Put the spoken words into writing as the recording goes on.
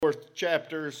4th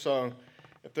chapter. So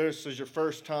if this is your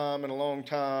first time in a long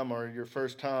time or your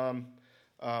first time,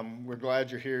 we're glad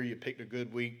you're here. You picked a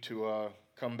good week to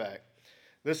come back.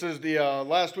 This is the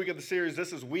last week of the series.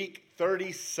 This is week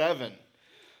 37.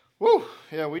 Woo!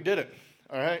 Yeah, we did it.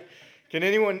 All right. Can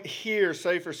anyone here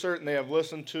say for certain they have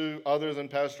listened to, other than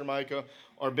Pastor Micah,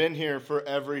 or been here for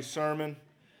every sermon?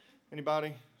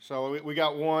 Anybody? So we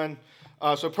got one.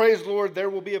 So praise the Lord. There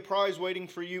will be a prize waiting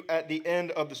for you at the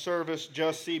end of the service.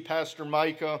 Just see Pastor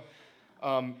Micah.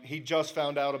 He just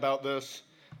found out about this.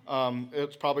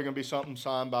 It's probably going to be something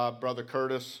signed by Brother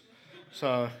Curtis.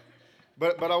 So,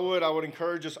 but I would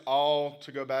encourage us all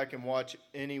to go back and watch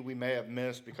any we may have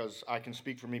missed, because I can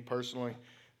speak for me personally.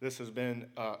 This has been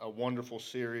a wonderful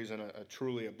series and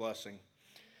truly a blessing.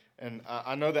 And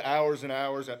I know the hours and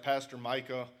hours that Pastor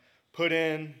Micah put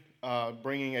in,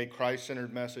 bringing a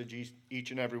Christ-centered message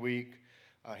each and every week.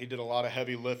 He did a lot of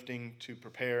heavy lifting to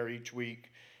prepare each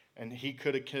week, and he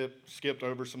could have skipped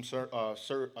over some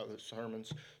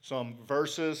sermons, some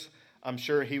verses. I'm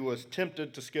sure he was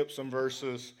tempted to skip some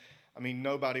verses. I mean,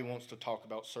 nobody wants to talk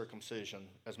about circumcision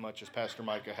as much as Pastor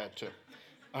Micah had to.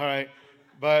 All right.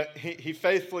 But he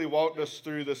faithfully walked us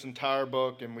through this entire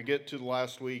book, and we get to the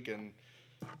last week, and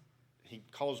he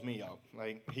calls me up.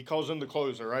 Like, he calls in the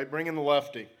closer, right? Bring in the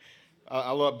lefty.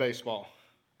 I love baseball.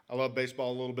 I love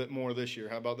baseball a little bit more this year.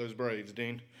 How about those Braves,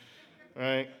 Dean? All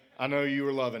right? I know you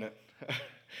were loving it.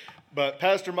 But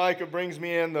Pastor Micah brings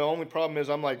me in. The only problem is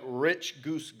I'm like Rich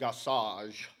Goose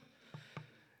Gassage.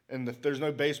 And if there's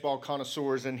no baseball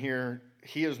connoisseurs in here,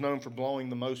 he is known for blowing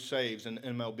the most saves in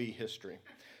MLB history.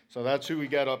 So that's who we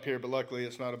got up here, but luckily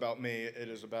it's not about me. It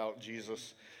is about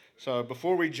Jesus. So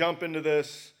before we jump into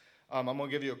this, I'm going to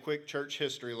give you a quick church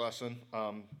history lesson.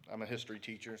 I'm a history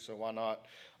teacher, so why not?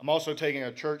 I'm also taking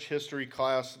a church history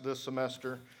class this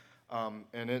semester,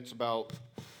 and it's about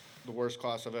the worst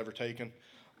class I've ever taken.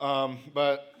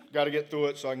 But got to get through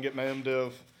it so I can get my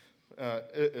MDiv.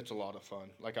 It's a lot of fun.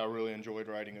 Like, I really enjoyed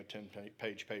writing a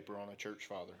 10-page paper on a church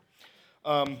father.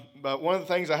 But one of the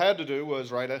things I had to do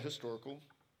was write a historical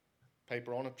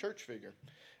paper on a church figure.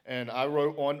 And I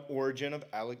wrote on Origen of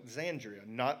Alexandria.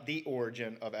 Not the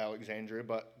origin of Alexandria,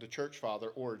 but the church father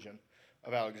Origen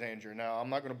of Alexandria. Now, I'm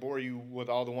not going to bore you with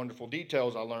all the wonderful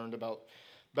details I learned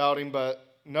about him,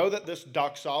 but know that this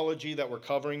doxology that we're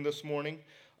covering this morning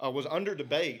was under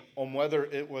debate on whether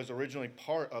it was originally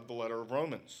part of the letter of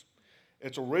Romans.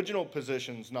 Its original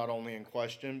position's not only in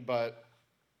question, but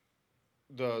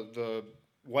the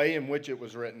way in which it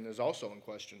was written is also in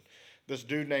question. This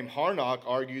dude named Harnack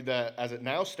argued that, as it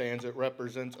now stands, it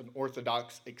represents an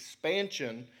Orthodox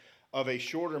expansion of a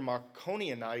shorter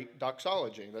Marcionite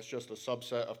doxology. That's just a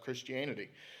subset of Christianity.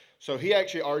 So he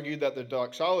actually argued that the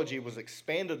doxology was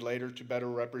expanded later to better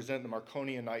represent the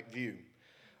Marcionite view.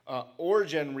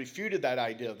 Origen refuted that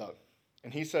idea, though,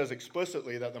 and he says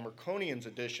explicitly that the Marcionians'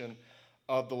 edition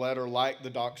of the letter lacked the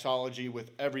doxology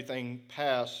with everything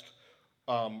past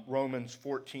Romans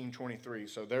 14:23.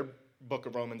 So their book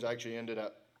of Romans actually ended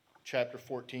at chapter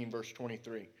 14, verse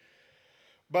 23.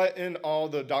 But in all,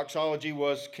 the doxology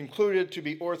was concluded to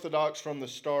be orthodox from the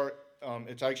start.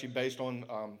 It's actually based on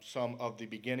some of the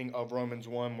beginning of Romans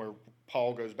 1, where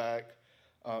Paul goes back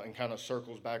and kind of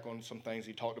circles back on some things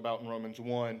he talked about in Romans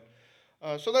 1.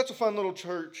 So that's a fun little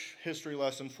church history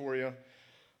lesson for you.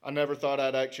 I never thought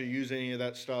I'd actually use any of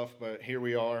that stuff, but here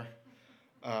we are.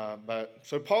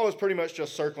 So Paul is pretty much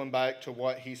just circling back to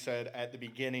what he said at the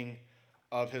beginning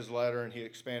of his letter, and he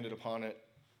expanded upon it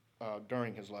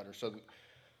during his letter. So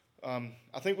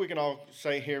I think we can all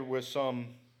say here with some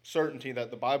certainty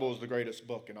that the Bible is the greatest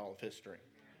book in all of history,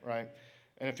 right?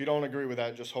 And if you don't agree with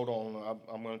that, just hold on.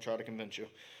 I'm going to try to convince you.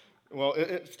 Well,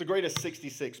 it's the greatest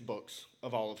 66 books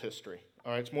of all of history.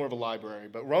 All right, it's more of a library.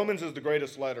 But Romans is the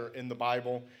greatest letter in the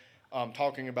Bible,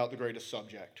 talking about the greatest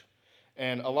subject.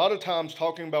 And a lot of times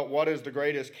talking about what is the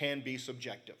greatest can be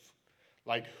subjective.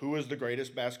 Like, who is the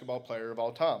greatest basketball player of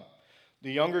all time?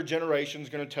 The younger generation is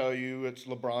going to tell you it's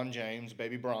LeBron James,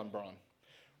 baby Bron,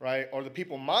 right? Or the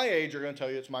people my age are going to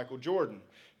tell you it's Michael Jordan,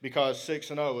 because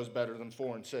 6-0 is better than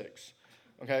 4-6.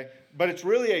 Okay? But it's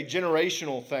really a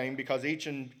generational thing, because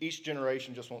each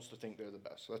generation just wants to think they're the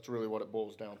best. That's really what it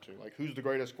boils down to. Like, who's the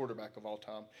greatest quarterback of all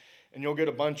time? And you'll get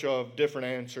a bunch of different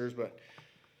answers, but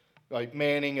like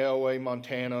Manning, Elway,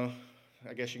 Montana.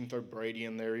 I guess you can throw Brady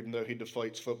in there, even though he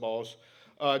deflates footballs.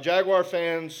 Jaguar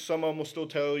fans, some of them will still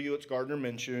tell you it's Gardner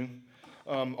Minshew.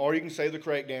 Or you can say the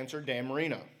correct answer, Dan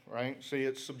Marino, right? See,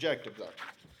 it's subjective, though.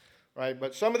 Right?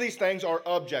 But some of these things are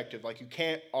objective. Like, you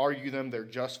can't argue them. They're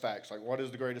just facts. Like, what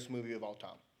is the greatest movie of all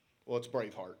time? Well, it's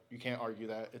Braveheart. You can't argue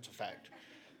that. It's a fact.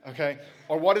 Okay?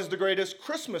 Or what is the greatest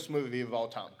Christmas movie of all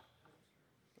time?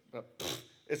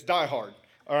 It's Die Hard.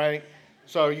 All right?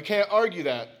 So you can't argue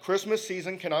that. Christmas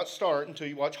season cannot start until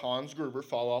you watch Hans Gruber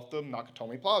fall off the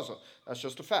Nakatomi Plaza. That's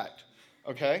just a fact.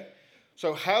 Okay?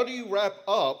 So how do you wrap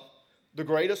up the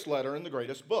greatest letter in the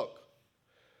greatest book?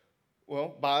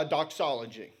 Well, by a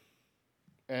doxology.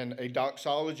 And a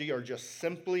doxology are just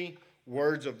simply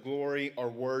words of glory or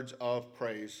words of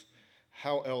praise.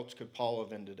 How else could Paul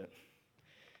have ended it?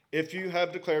 If you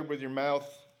have declared with your mouth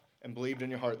and believed in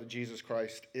your heart that Jesus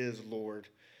Christ is Lord,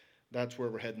 that's where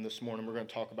we're heading this morning. We're going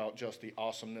to talk about just the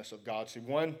awesomeness of God. See,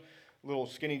 one little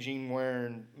skinny jean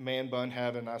wearing, man bun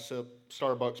having, I said,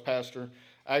 Starbucks pastor,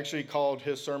 actually called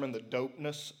his sermon the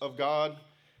dopeness of God.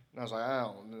 And I was like,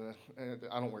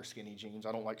 I don't wear skinny jeans.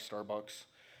 I don't like Starbucks.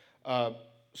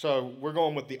 So we're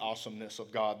going with the awesomeness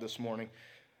of God this morning.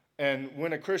 And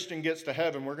when a Christian gets to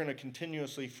heaven, we're going to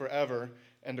continuously forever,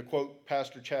 and to quote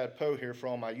Pastor Chad Poe here for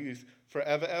all my youth,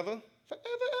 forever, ever,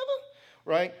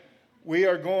 right? We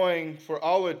are going for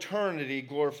all eternity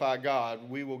glorify God.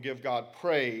 We will give God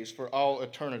praise for all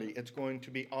eternity. It's going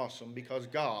to be awesome because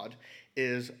God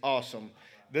is awesome.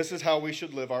 This is how we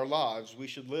should live our lives. We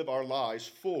should live our lives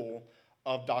full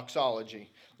of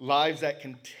doxology, lives that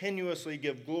continuously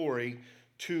give glory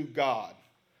to God.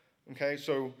 Okay,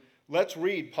 so let's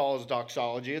read Paul's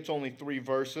doxology. It's only 3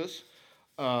 verses.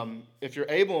 If you're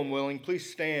able and willing,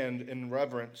 please stand in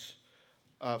reverence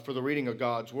for the reading of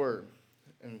God's word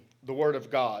and the word of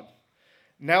God.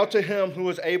 Now to him who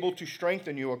is able to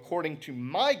strengthen you according to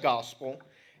my gospel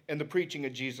and the preaching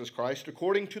of Jesus Christ,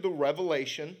 according to the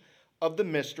revelation of the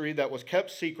mystery that was kept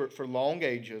secret for long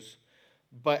ages,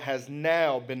 but has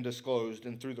now been disclosed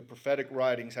and through the prophetic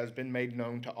writings has been made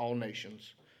known to all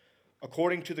nations,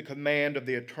 according to the command of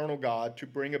the eternal God to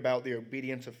bring about the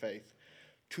obedience of faith.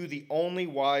 To the only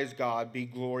wise God be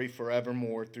glory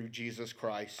forevermore through Jesus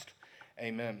Christ.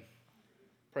 Amen.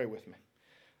 Pray with me.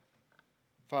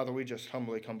 Father, we just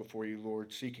humbly come before you,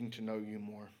 Lord, seeking to know you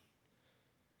more,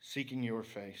 seeking your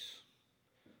face.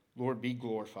 Lord, be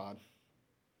glorified.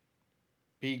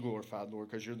 Be glorified, Lord,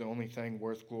 because you're the only thing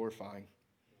worth glorifying.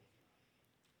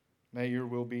 May your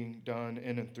will be done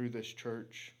in and through this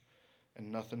church,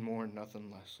 and nothing more and nothing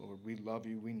less, Lord. We love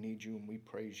you, we need you, and we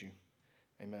praise you.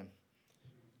 Amen.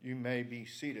 You may be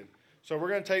seated. So we're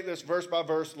going to take this verse by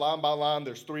verse, line by line.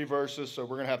 There's 3 verses, so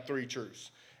we're going to have 3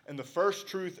 truths. And the first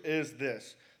truth is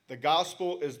this. The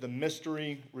gospel is the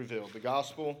mystery revealed. The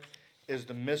gospel is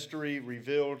the mystery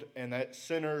revealed, and that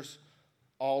centers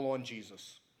all on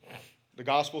Jesus. The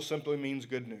gospel simply means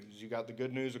good news. You got the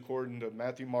good news according to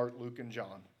Matthew, Mark, Luke, and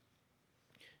John.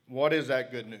 What is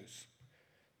that good news?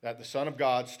 That the Son of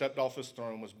God stepped off his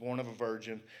throne, was born of a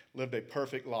virgin, lived a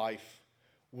perfect life,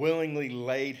 willingly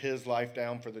laid his life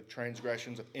down for the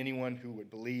transgressions of anyone who would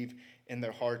believe in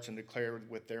their hearts and declare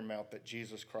with their mouth that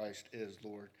Jesus Christ is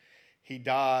Lord. He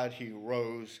died, he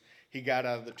rose, he got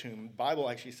out of the tomb. The Bible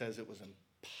actually says it was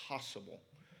impossible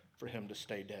for him to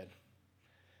stay dead.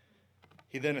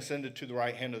 He then ascended to the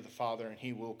right hand of the Father, and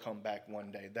he will come back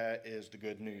one day. That is the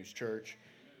good news, church.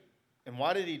 And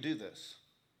why did he do this?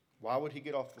 Why would he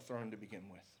get off the throne to begin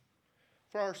with?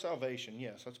 For our salvation,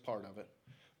 yes, that's part of it.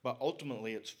 But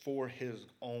ultimately, it's for his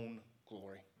own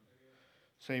glory.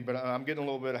 See, but I'm getting a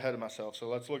little bit ahead of myself, so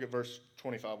let's look at verse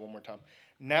 25 one more time.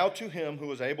 Now to him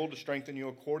who is able to strengthen you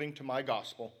according to my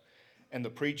gospel and the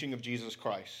preaching of Jesus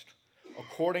Christ,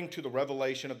 according to the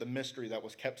revelation of the mystery that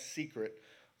was kept secret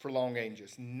for long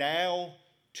ages. Now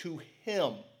to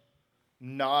him,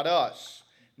 not us.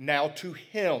 Now to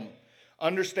him.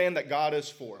 Understand that God is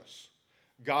for us.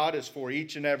 God is for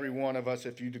each and every one of us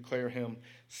if you declare him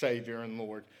Savior and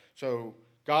Lord. So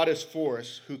God is for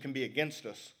us. Who can be against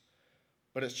us?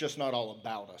 But it's just not all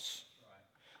about us.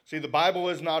 See, the Bible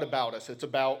is not about us. It's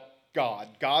about God.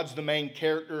 God's the main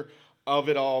character of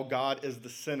it all. God is the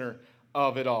center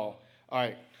of it all. All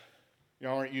right.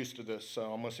 Y'all aren't used to this,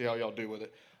 so I'm going to see how y'all do with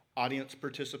it. Audience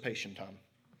participation time.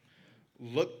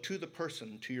 Look to the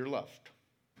person to your left.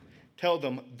 Tell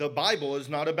them, the Bible is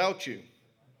not about you.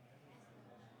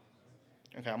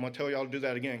 Okay, I'm going to tell y'all to do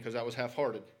that again because that was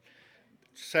half-hearted.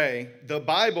 Say, the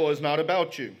Bible is not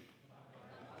about you.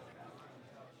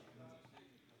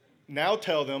 Now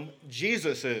tell them,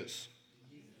 Jesus is.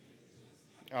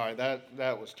 All right,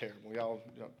 that was terrible. Y'all.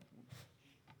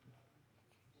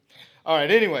 All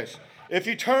right, anyways, if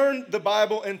you turn the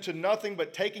Bible into nothing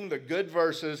but taking the good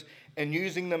verses and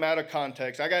using them out of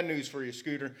context, I got news for you,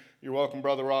 Scooter. You're welcome,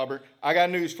 Brother Robert. I got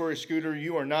news for you, Scooter.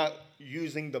 You are not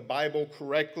using the Bible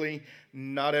correctly.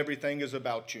 Not everything is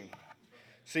about you.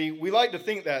 See, we like to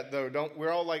think that, though, don't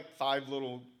we're all like five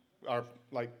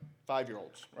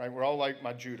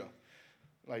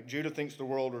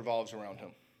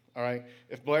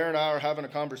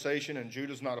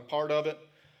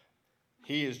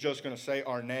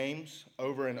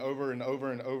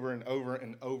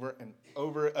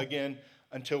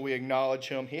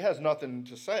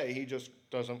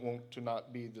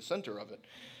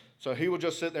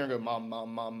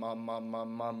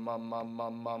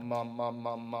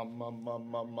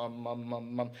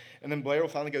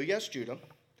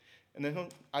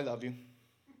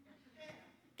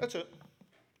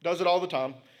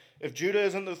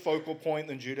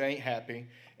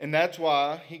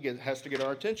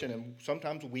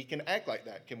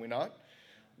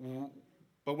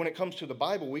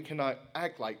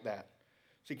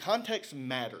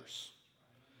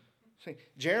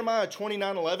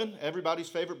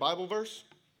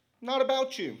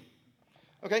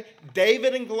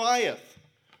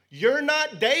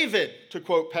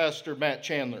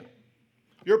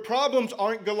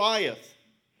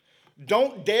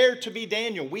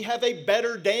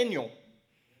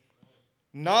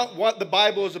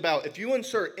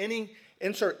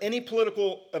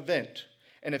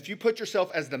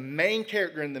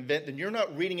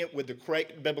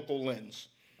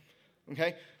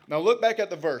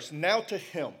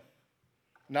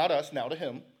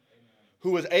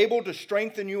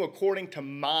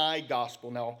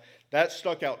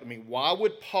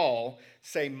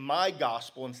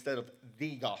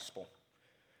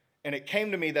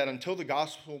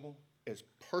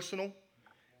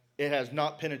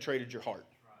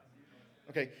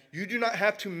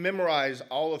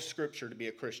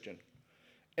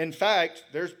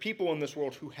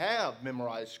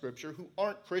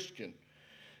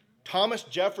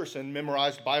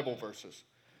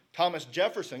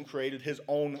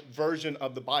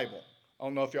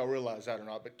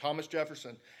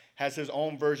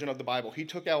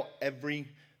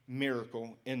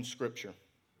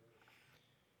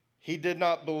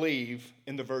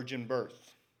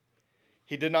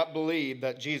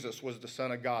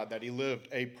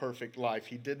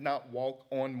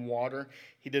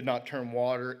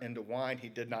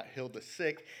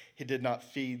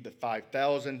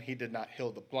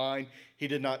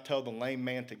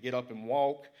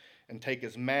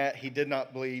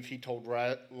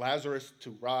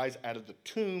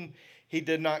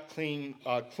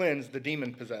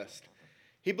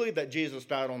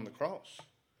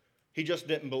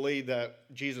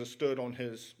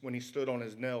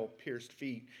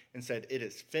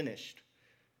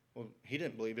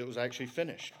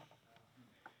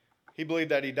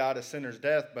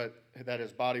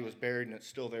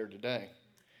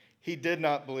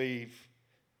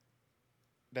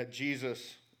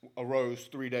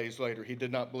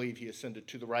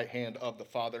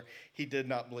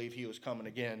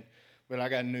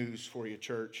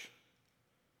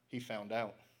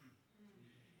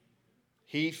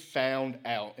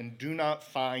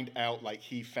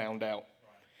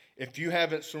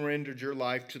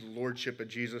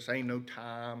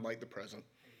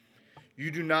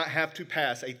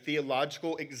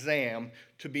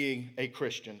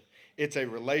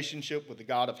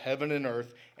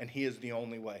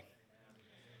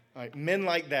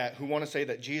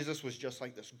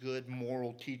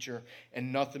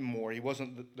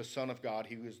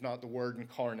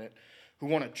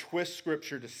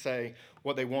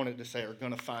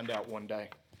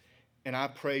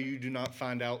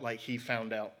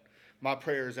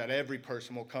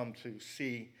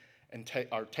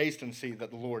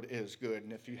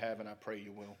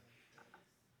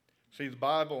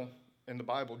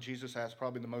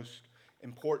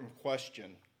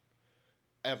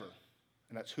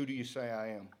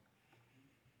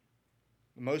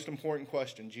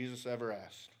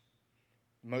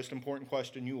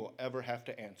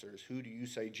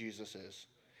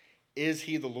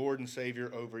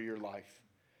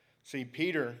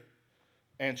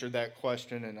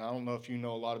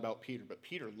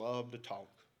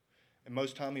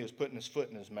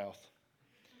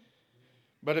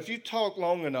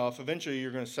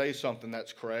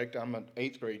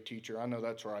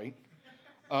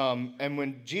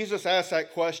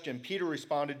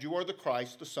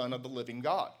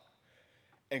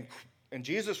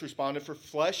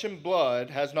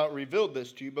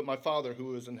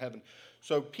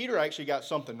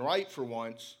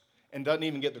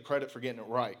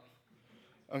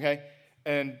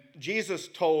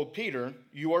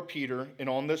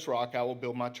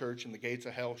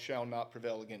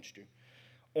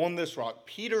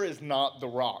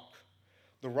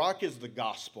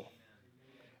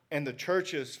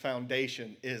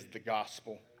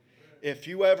If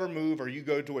you ever move or you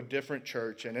go to a different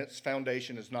church and its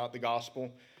foundation is not the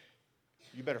gospel,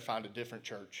 you better find a different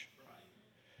church.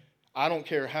 I don't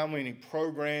care how many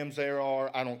programs there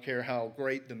are. I don't care how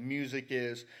great the music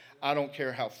is. I don't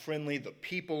care how friendly the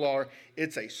people are.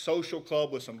 It's a social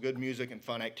club with some good music and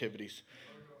fun activities.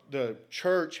 The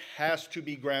church has to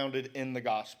be grounded in the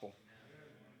gospel.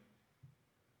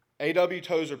 A.W.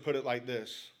 Tozer put it like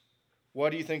this: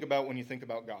 what do you think about when you think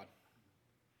about God?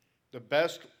 The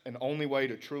best and only way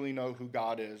to truly know who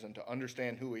God is and to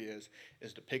understand who He is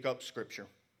to pick up Scripture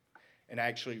and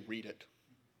actually read it.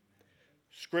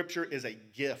 Scripture is a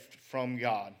gift from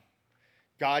God.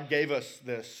 God gave us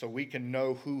this so we can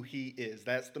know who He is.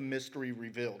 That's the mystery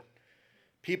revealed.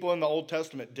 People in the Old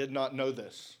Testament did not know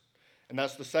this. And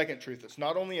that's the second truth. It's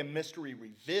not only a mystery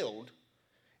revealed,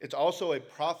 it's also a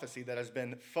prophecy that has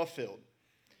been fulfilled.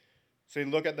 So you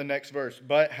look at the next verse.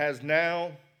 But has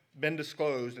now been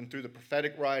disclosed and through the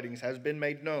prophetic writings has been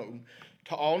made known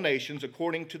to all nations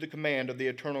according to the command of the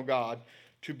eternal God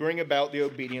to bring about the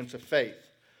obedience of faith.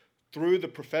 Through the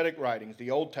prophetic writings,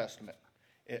 the Old Testament,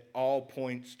 it all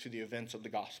points to the events of the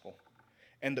gospel.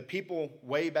 And the people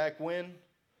way back when,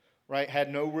 right,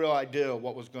 had no real idea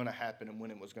what was going to happen and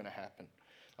when it was going to happen.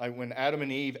 Like when Adam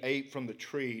and Eve ate from the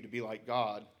tree to be like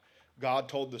God, God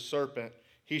told the serpent,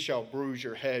 he shall bruise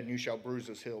your head and you shall bruise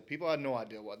his heel. People had no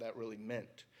idea what that really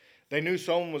meant. They knew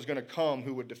someone was going to come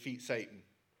who would defeat Satan.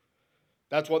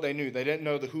 That's what they knew. They didn't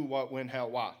know the who, what, when, how,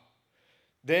 why.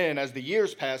 Then, as the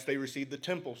years passed, they received the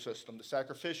temple system, the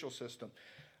sacrificial system,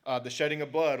 the shedding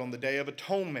of blood on the Day of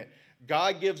Atonement.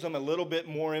 God gives them a little bit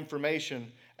more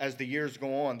information as the years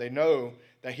go on. They know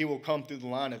that he will come through the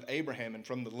line of Abraham and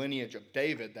from the lineage of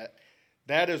David.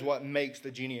 That is what makes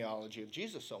the genealogy of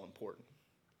Jesus so important.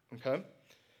 Okay?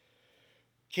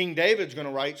 King David's going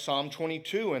to write Psalm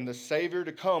 22, and the Savior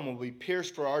to come will be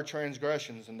pierced for our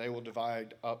transgressions, and they will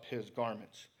divide up his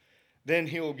garments. Then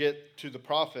he will get to the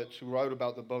prophets who wrote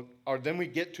about the book, or then we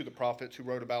get to the prophets who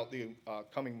wrote about the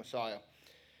coming Messiah.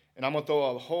 And I'm going to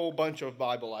throw a whole bunch of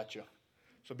Bible at you.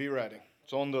 So be ready.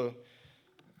 It's on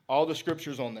all the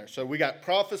scriptures on there. So we got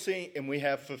prophecy and we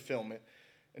have fulfillment.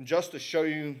 And just to show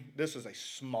you, this is a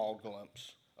small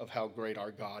glimpse of how great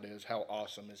our God is, how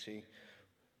awesome is he.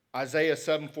 Isaiah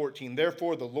 7:14,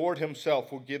 therefore the Lord himself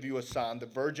will give you a sign. The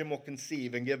virgin will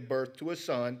conceive and give birth to a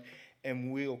son,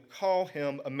 and we'll call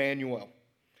him Emmanuel.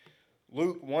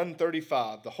 Luke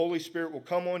 1:35, the Holy Spirit will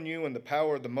come on you, and the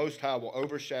power of the Most High will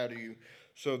overshadow you.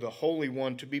 So the Holy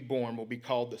One to be born will be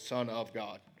called the Son of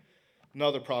God.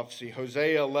 Another prophecy,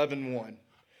 Hosea 11:1,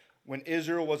 when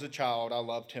Israel was a child, I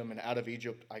loved him, and out of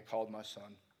Egypt I called my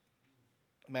son.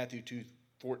 Matthew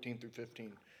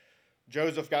 2:14-15.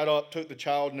 Joseph got up, took the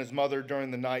child and his mother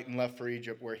during the night, and left for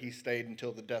Egypt, where he stayed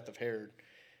until the death of Herod.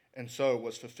 And so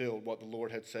was fulfilled what the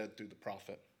Lord had said through the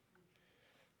prophet.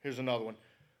 Here's another one.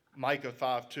 Micah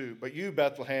 5:2. But you,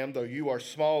 Bethlehem, though you are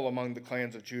small among the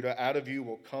clans of Judah, out of you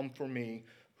will come for me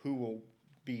who will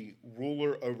be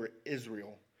ruler over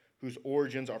Israel, whose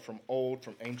origins are from old,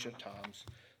 from ancient times.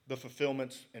 The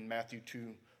fulfillments in Matthew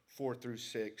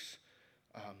 2:4-6.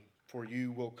 For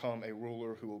you will come a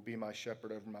ruler who will be my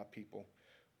shepherd over my people.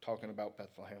 Talking about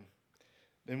Bethlehem.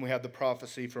 Then we have the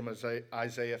prophecy from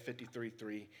Isaiah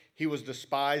 53:3. He was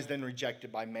despised and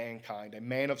rejected by mankind, a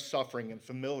man of suffering and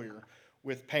familiar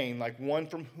with pain, like one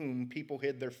from whom people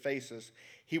hid their faces.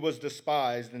 He was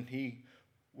despised, and he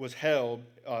was held.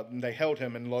 They held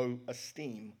him in low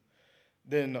esteem.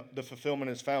 Then the fulfillment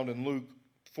is found in Luke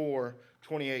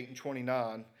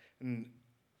 4:28-29. And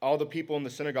all the people in the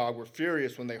synagogue were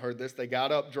furious when they heard this. They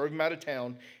got up, drove him out of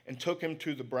town, and took him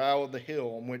to the brow of the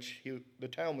hill on which the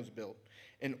town was built,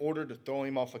 in order to throw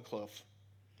him off a cliff.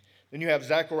 Then you have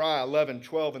Zechariah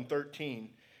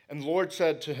 11:12-13. And the Lord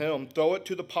said to him, throw it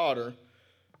to the potter,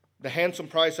 the handsome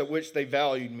price at which they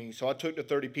valued me. So I took the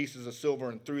 30 pieces of silver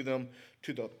and threw them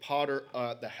to the potter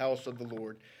at the house of the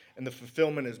Lord. And the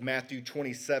fulfillment is Matthew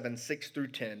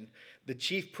 27:6-10. The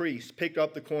chief priest picked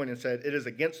up the coin and said, it is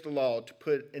against the law to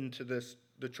put into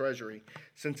the treasury,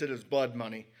 since it is blood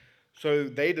money. So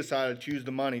they decided to use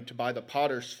the money to buy the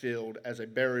potter's field as a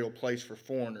burial place for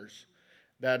foreigners.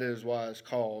 That is why it's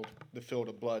called the field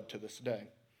of blood to this day.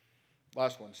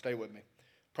 Last one, stay with me.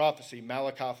 Prophecy,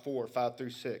 Malachi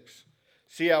 4:5-6.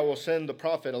 See, I will send the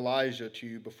prophet Elijah to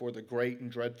you before the great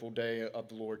and dreadful day of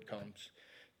the Lord comes.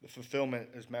 The fulfillment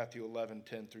is Matthew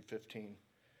 11:10-15.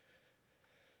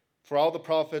 For all the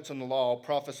prophets and the law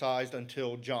prophesied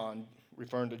until John,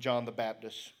 referring to John the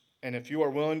Baptist. And if you are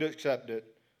willing to accept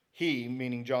it, he,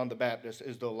 meaning John the Baptist,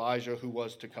 is the Elijah who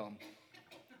was to come.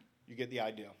 You get the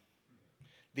idea.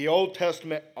 The Old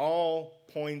Testament all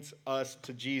points us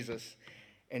to Jesus.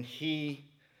 and he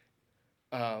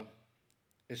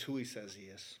is who he says he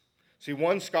is. See,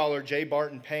 one scholar, J.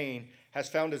 Barton Payne, has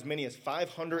found as many as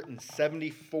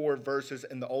 574 verses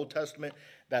in the Old Testament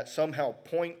that somehow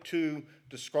point to,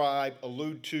 describe,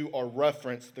 allude to, or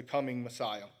reference the coming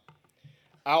Messiah.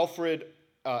 Alfred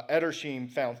Edersheim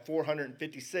found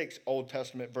 456 Old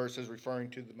Testament verses referring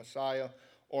to the Messiah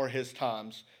or his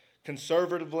times.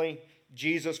 Conservatively,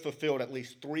 Jesus fulfilled at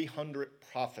least 300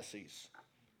 prophecies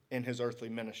in his earthly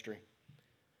ministry.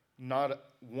 Not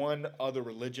one other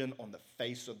religion on the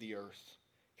face of the earth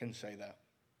can say that.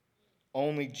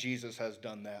 Only Jesus has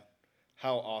done that.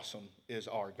 How awesome is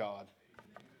our God?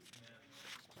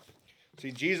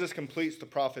 See, Jesus completes the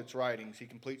prophets' writings. He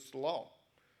completes the law.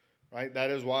 Right? That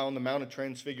is why on the Mount of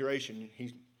Transfiguration,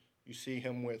 you see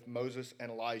him with Moses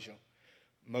and Elijah.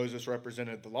 Moses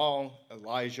represented the law.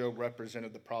 Elijah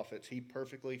represented the prophets. He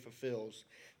perfectly fulfills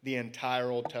the entire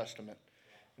Old Testament.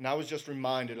 And I was just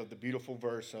reminded of the beautiful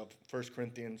verse of 1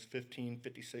 Corinthians 15,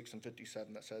 56, and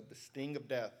 57 that said, the sting of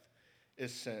death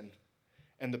is sin,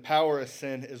 and the power of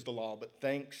sin is the law. But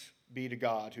thanks be to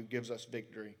God who gives us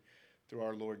victory through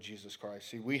our Lord Jesus Christ.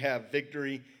 See, we have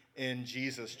victory in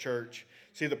Jesus, church.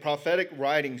 See, the prophetic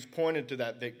writings pointed to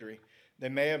that victory. They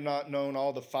may have not known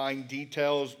all the fine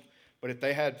details, but if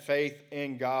they had faith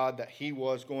in God that he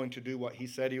was going to do what he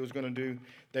said he was going to do,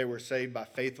 they were saved by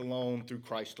faith alone, through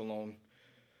Christ alone.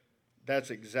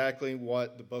 That's exactly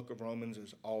what the book of Romans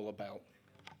is all about.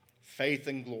 Faith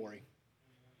and glory.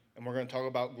 And we're going to talk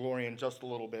about glory in just a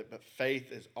little bit, but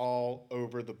faith is all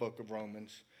over the book of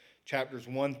Romans. Chapters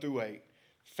 1 through 8,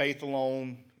 faith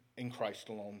alone in Christ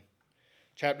alone.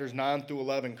 Chapters 9 through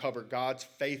 11 cover God's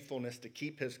faithfulness to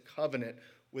keep his covenant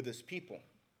with his people.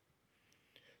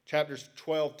 Chapters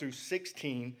 12 through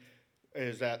 16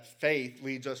 is that faith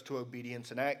leads us to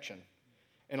obedience and action.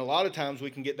 And a lot of times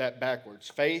we can get that backwards.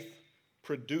 Faith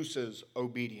produces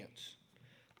obedience.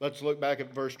 Let's look back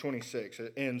at verse 26.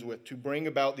 It ends with, to bring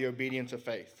about the obedience of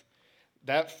faith.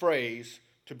 That phrase,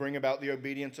 to bring about the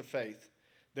obedience of faith,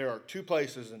 there are two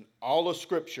places in all of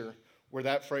Scripture where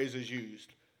that phrase is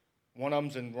used. One of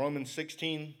them's in Romans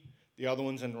 16, the other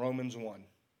one's in Romans 1.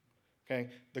 Okay?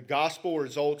 The gospel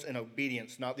results in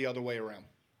obedience, not the other way around.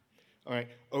 All right?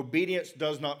 Obedience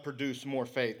does not produce more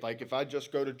faith. Like if I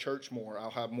just go to church more,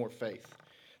 I'll have more faith.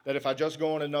 That if I just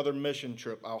go on another mission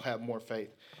trip, I'll have more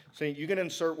faith. See, you can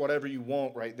insert whatever you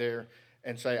want right there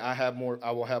and say, I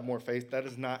will have more faith. That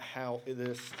is not how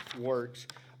this works.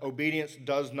 Obedience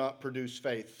does not produce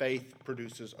faith. Faith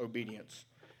produces obedience.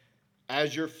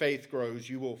 As your faith grows,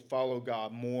 you will follow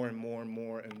God more and more and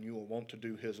more, and you will want to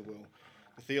do his will.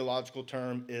 The theological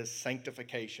term is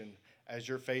sanctification. As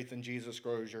your faith in Jesus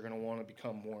grows, you're going to want to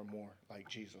become more and more like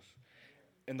Jesus.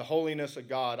 In The Holiness of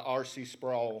God, R.C.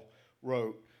 Sproul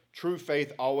wrote, true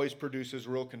faith always produces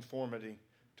real conformity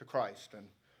to Christ. And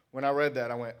when I read that,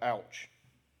 I went, ouch.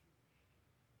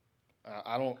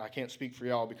 I can't speak for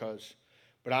y'all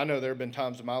but I know there have been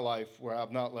times in my life where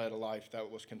I've not led a life that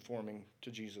was conforming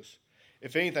to Jesus.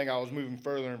 If anything, I was moving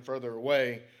further and further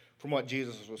away from what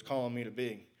Jesus was calling me to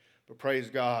be. But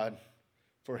praise God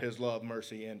for his love,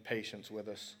 mercy, and patience with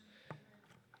us.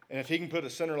 And if he can put a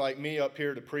sinner like me up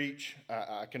here to preach,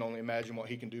 I can only imagine what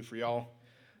he can do for y'all.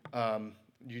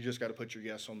 You just got to put your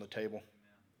yes on the table.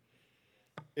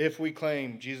 If we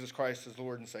claim Jesus Christ as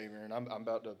Lord and Savior, and I'm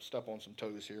about to step on some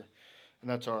toes here, and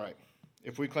that's all right.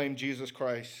 If we claim Jesus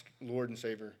Christ Lord and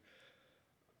Savior,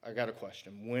 I got a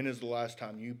question. When is the last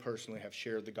time you personally have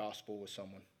shared the gospel with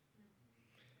someone?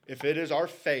 If it is our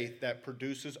faith that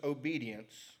produces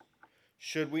obedience,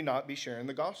 should we not be sharing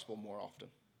the gospel more often?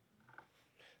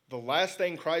 The last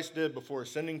thing Christ did before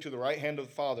ascending to the right hand of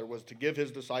the Father was to give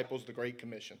his disciples the Great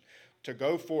Commission, to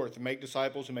go forth and make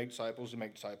disciples and make disciples and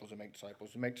make disciples and make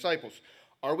disciples and make disciples.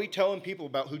 Are we telling people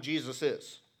about who Jesus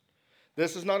is?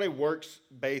 This is not a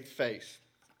works-based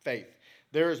faith.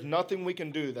 There is nothing we can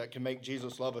do that can make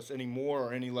Jesus love us any more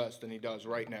or any less than he does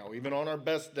right now. Even on our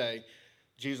best day,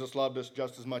 Jesus loved us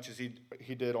just as much as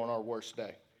he did on our worst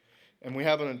day. And we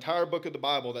have an entire book of the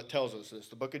Bible that tells us this,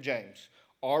 the book of James.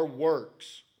 Our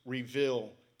works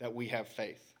reveal that we have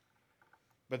faith,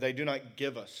 but they do not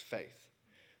give us faith.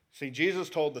 See, Jesus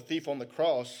told the thief on the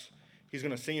cross he's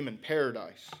going to see him in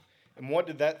paradise. And what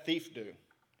did that thief do?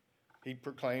 He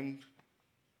proclaimed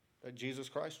that Jesus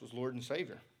Christ was Lord and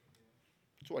Savior.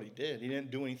 That's what he did. He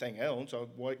didn't do anything else. So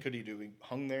what could he do? He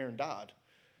hung there and died.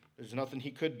 There's nothing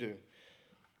he could do.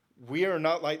 We are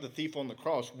not like the thief on the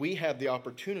cross. We have the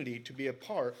opportunity to be a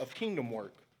part of kingdom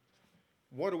work.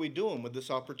 What are we doing with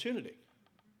this opportunity?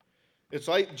 It's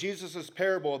like Jesus'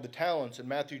 parable of the talents in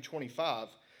Matthew 25.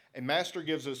 A master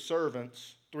gives his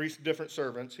servants, 3 different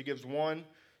servants. He gives one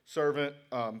servant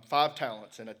 5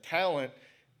 talents. And a talent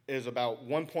is about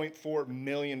 $1.4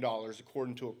 million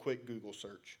according to a quick Google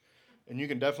search. And you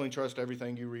can definitely trust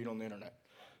everything you read on the internet.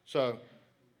 So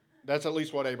that's at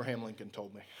least what Abraham Lincoln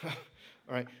told me. All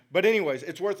right. But anyways,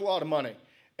 it's worth a lot of money.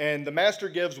 And the master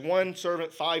gives one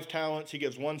servant 5 talents. He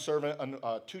gives one servant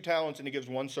 2 talents, and he gives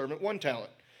one servant 1 talent.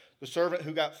 The servant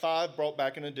who got 5 brought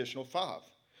back an additional 5.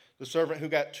 The servant who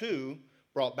got 2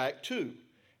 brought back 2.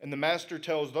 And the master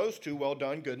tells those 2, well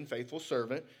done, good and faithful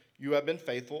servant. You have been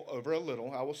faithful over a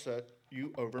little. I will set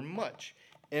you over much.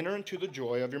 Enter into the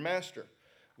joy of your master.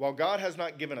 While God has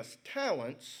not given us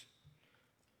talents,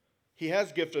 he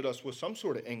has gifted us with some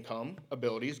sort of income,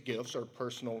 abilities, gifts, or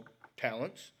personal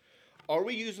talents. Are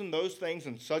we using those things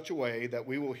in such a way that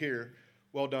we will hear,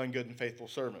 well done, good and faithful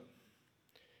servant?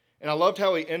 And I loved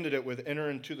how he ended it with,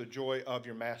 enter into the joy of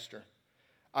your master.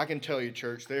 I can tell you,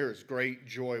 church, there is great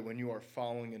joy when you are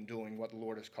following and doing what the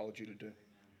Lord has called you to do.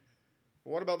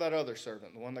 But what about that other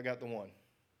servant, the one that got the 1?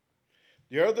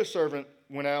 The other servant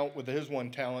went out with his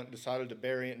 1 talent, decided to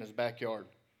bury it in his backyard.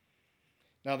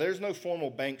 Now, there's no formal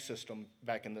bank system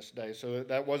back in this day, so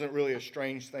that wasn't really a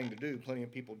strange thing to do. Plenty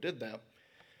of people did that.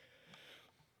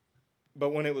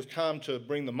 But when it was time to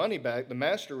bring the money back, the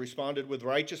master responded with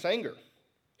righteous anger.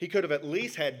 He could have at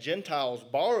least had Gentiles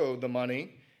borrow the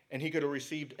money, and he could have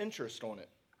received interest on it.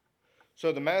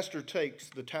 So the master takes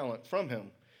the talent from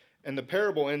him. And the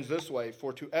parable ends this way,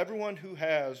 for to everyone who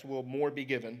has will more be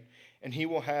given, and he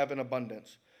will have an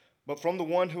abundance. But from the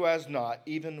one who has not,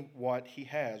 even what he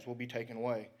has will be taken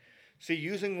away. See,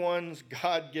 using one's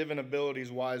God-given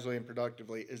abilities wisely and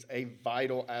productively is a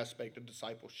vital aspect of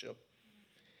discipleship.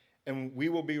 And we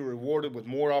will be rewarded with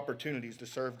more opportunities to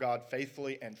serve God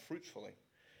faithfully and fruitfully.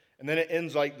 And then it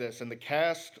ends like this, and to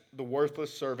cast the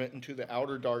worthless servant into the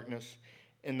outer darkness.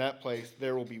 In that place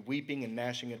there will be weeping and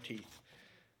gnashing of teeth.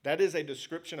 That is a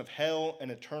description of hell and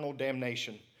eternal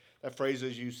damnation. That phrase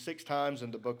is used 6 times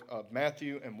in the book of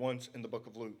Matthew and once in the book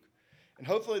of Luke. And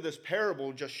hopefully this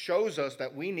parable just shows us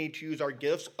that we need to use our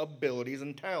gifts, abilities,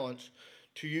 and talents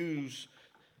to use,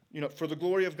 for the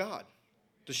glory of God,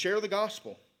 to share the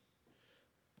gospel.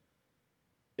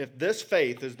 If this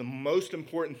faith is the most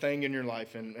important thing in your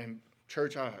life, and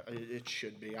church, it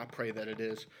should be. I pray that it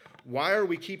is. Why are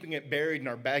we keeping it buried in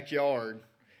our backyard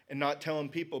and not telling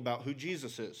people about who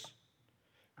Jesus is?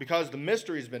 Because the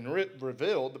mystery has been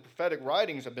revealed, the prophetic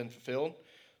writings have been fulfilled.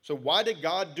 So why did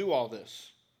God do all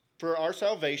this? For our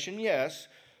salvation, yes,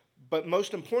 but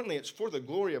most importantly, it's for the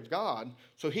glory of God,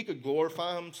 so he could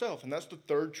glorify himself. And that's the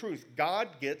third truth. God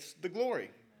gets the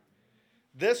glory.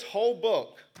 This whole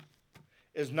book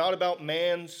is not about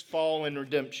man's fall and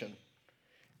redemption.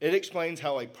 It explains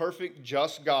how a perfect,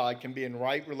 just God can be in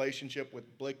right relationship with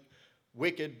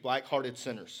wicked, black-hearted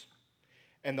sinners.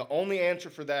 And the only answer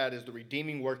for that is the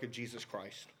redeeming work of Jesus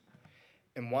Christ.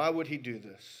 And why would he do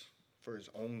this? For his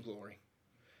own glory.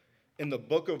 In the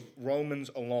book of Romans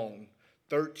alone,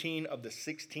 13 of the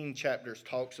 16 chapters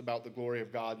talks about the glory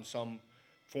of God in some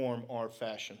form or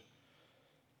fashion.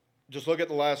 Just look at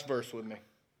the last verse with me.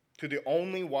 To the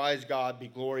only wise God be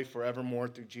glory forevermore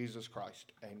through Jesus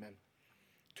Christ. Amen.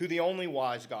 To the only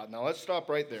wise God. Now let's stop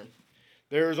right there.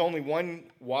 There is only one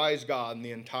wise God in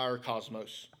the entire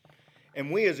cosmos.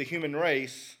 And we as a human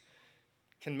race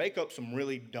can make up some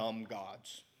really dumb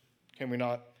gods. Can we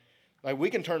not? Like we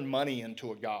can turn money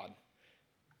into a god.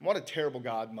 What a terrible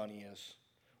god money is.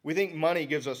 We think money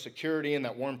gives us security and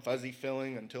that warm fuzzy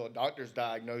feeling until a doctor's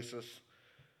diagnosis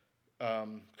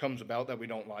comes about that we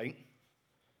don't like.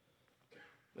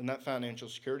 Then that financial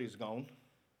security is gone.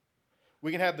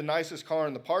 We can have the nicest car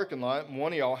in the parking lot, and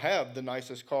one of y'all have the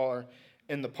nicest car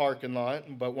in the parking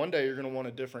lot, but one day you're going to want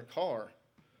a different car.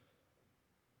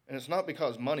 And it's not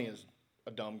because money is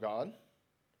a dumb god.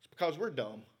 It's because we're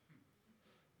dumb.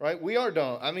 Right? We are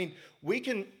dumb. I mean, we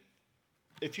can,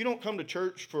 if you don't come to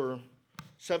church for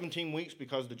 17 weeks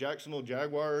because the Jacksonville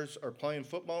Jaguars are playing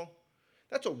football,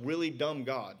 that's a really dumb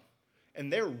god.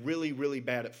 And they're really, really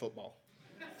bad at football.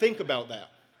 Think about that.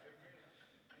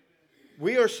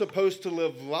 We are supposed to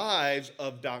live lives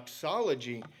of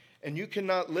doxology, and you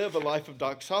cannot live a life of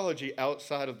doxology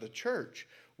outside of the church.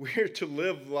 We're to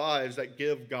live lives that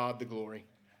give God the glory.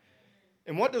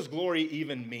 And what does glory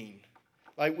even mean?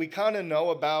 Like, we kind of know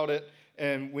about it,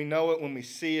 and we know it when we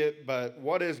see it, but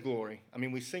what is glory? I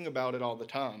mean, we sing about it all the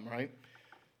time, right?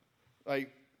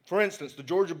 Like, for instance, the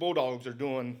Georgia Bulldogs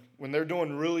when they're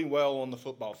doing really well on the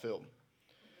football field,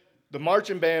 the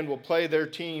marching band will play their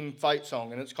team fight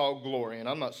song, and it's called Glory, and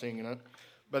I'm not singing it.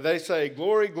 But they say,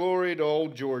 glory, glory to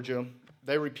old Georgia.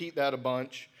 They repeat that a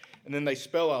bunch, and then they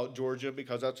spell out Georgia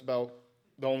because that's about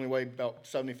the only way about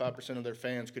 75% of their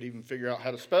fans could even figure out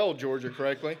how to spell Georgia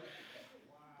correctly.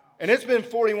 And it's been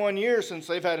 41 years since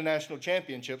they've had a national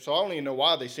championship, so I don't even know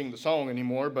why they sing the song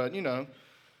anymore, but,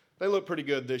 they look pretty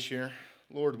good this year.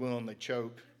 Lord willing, they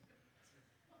choke.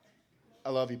 I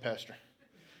love you, Pastor.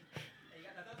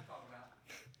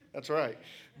 That's right.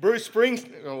 Bruce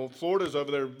Springsteen, Florida's over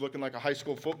there looking like a high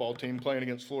school football team playing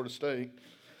against Florida State.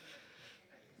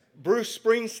 Bruce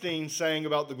Springsteen sang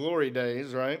about the glory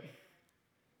days, right?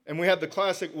 And we have the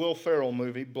classic Will Ferrell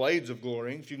movie, Blades of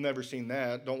Glory. If you've never seen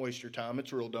that, don't waste your time.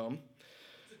 It's real dumb.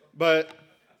 But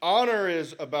our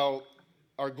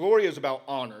glory is about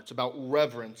honor. It's about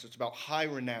reverence. It's about high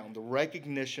renown, the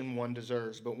recognition one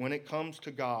deserves. But when it comes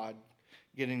to God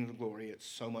getting the glory, it's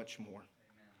so much more.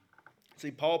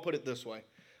 See, Paul put it this way.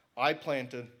 I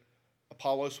planted,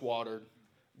 Apollos watered,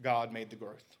 God made the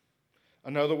growth.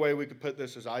 Another way we could put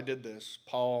this is I did this,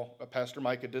 Pastor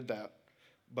Micah did that,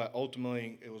 but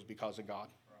ultimately it was because of God.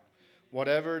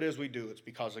 Whatever it is we do, it's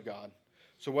because of God.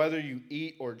 So whether you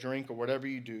eat or drink or whatever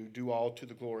you do all to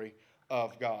the glory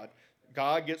of God.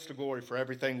 God gets the glory for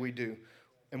everything we do.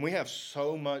 And we have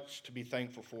so much to be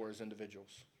thankful for as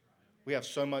individuals. We have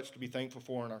so much to be thankful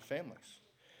for in our families.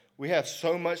 We have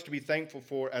so much to be thankful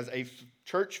for as a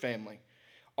church family.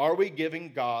 Are we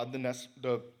giving God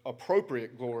the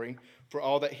appropriate glory for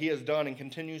all that He has done and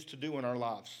continues to do in our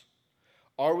lives?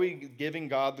 Are we giving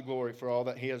God the glory for all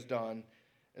that He has done,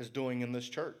 is doing in this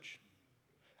church?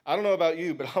 I don't know about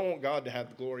you, but I want God to have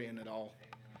the glory in it all.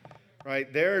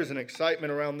 Right? There is an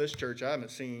excitement around this church I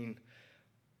haven't seen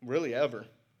really ever.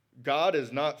 God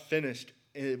is not finished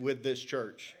with this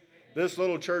church. This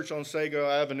little church on Sago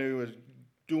Avenue is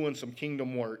doing some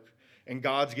kingdom work, and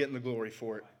God's getting the glory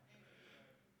for it.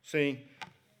 See,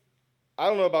 I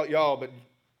don't know about y'all, but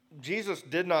Jesus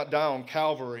did not die on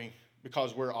Calvary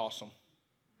because we're awesome.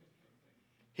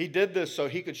 He did this so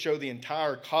He could show the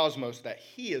entire cosmos that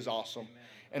He is awesome,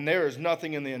 and there is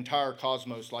nothing in the entire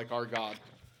cosmos like our God.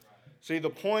 See, the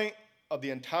point of the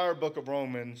entire book of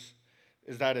Romans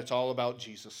is that it's all about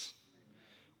Jesus.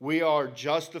 We are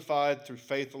justified through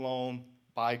faith alone,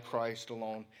 by Christ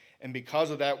alone. And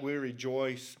because of that, we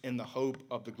rejoice in the hope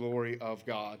of the glory of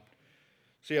God.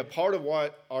 See, a part of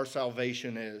what our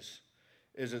salvation is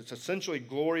it's essentially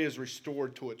glory is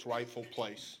restored to its rightful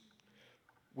place.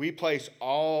 We place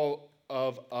all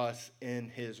of us in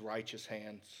His righteous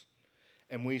hands.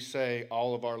 And we say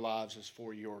all of our lives is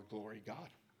for your glory, God.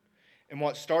 And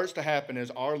what starts to happen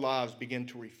is our lives begin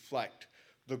to reflect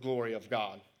the glory of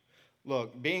God.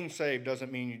 Look, being saved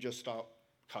doesn't mean you just stop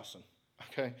cussing,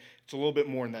 okay? It's a little bit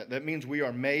more than that. That means we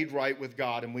are made right with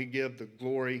God and we give the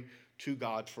glory to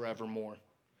God forevermore.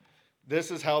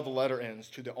 This is how the letter ends.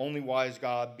 To the only wise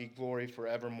God be glory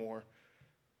forevermore.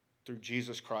 Through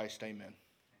Jesus Christ, amen.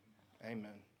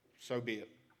 Amen. So be it.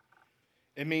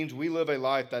 It means we live a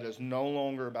life that is no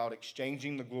longer about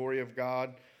exchanging the glory of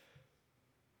God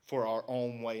for our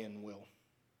own way and will.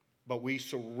 But we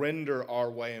surrender our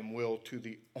way and will to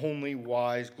the only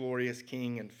wise, glorious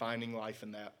King and finding life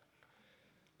in that.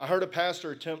 I heard a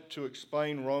pastor attempt to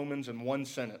explain Romans in one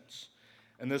sentence,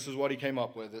 and this is what he came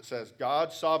up with. It says,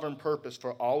 God's sovereign purpose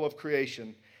for all of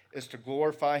creation is to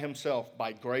glorify Himself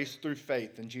by grace through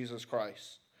faith in Jesus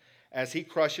Christ, as He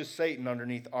crushes Satan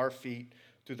underneath our feet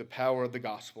through the power of the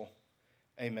gospel.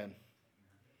 Amen.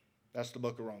 That's the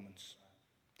book of Romans.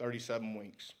 37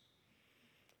 weeks.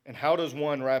 And how does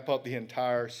one wrap up the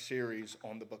entire series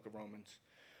on the book of Romans?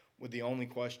 With the only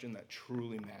question that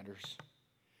truly matters.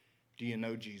 Do you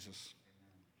know Jesus?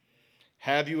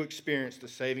 Have you experienced the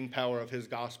saving power of His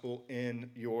gospel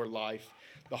in your life?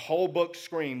 The whole book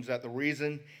screams that the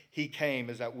reason He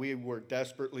came is that we were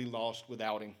desperately lost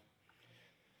without Him.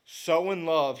 So in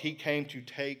love, He came to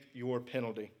take your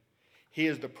penalty. He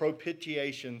is the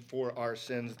propitiation for our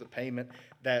sins, the payment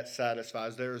that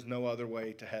satisfies. There is no other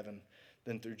way to heaven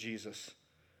than through Jesus.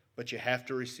 But you have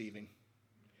to receive Him.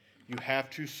 You have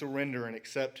to surrender and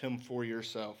accept Him for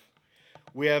yourself.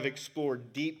 We have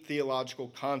explored deep theological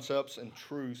concepts and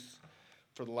truths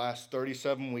for the last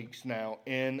 37 weeks now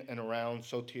in and around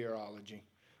soteriology,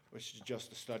 which is just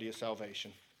the study of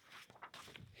salvation.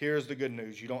 Here's the good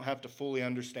news. You don't have to fully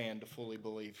understand to fully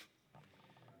believe.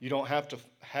 You don't have to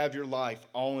have your life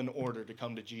all in order to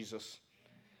come to Jesus.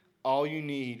 All you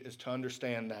need is to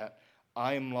understand that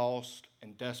I am lost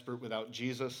and desperate without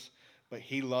Jesus, but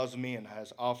He loves me and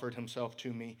has offered Himself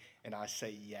to me, and I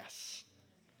say yes.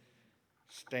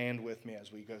 Stand with me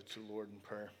as we go to the Lord in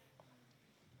prayer.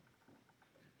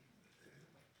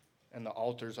 And the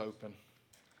altar's open.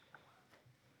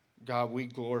 God, we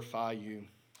glorify You.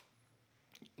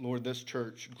 Lord, this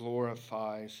church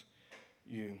glorifies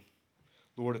You.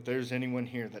 Lord, if there's anyone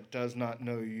here that does not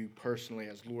know you personally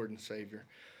as Lord and Savior,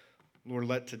 Lord,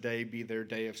 let today be their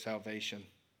day of salvation.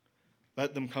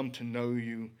 Let them come to know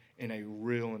you in a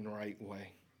real and right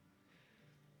way.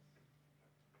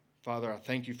 Father, I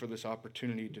thank you for this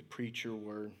opportunity to preach your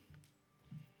word.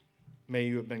 May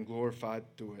you have been glorified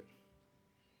through it.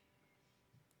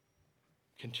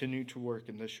 Continue to work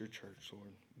in this, your church,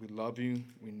 Lord. We love you.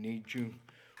 We need you.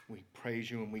 We praise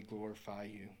you and we glorify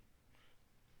you.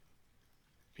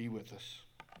 Be with us.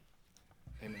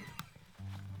 Amen.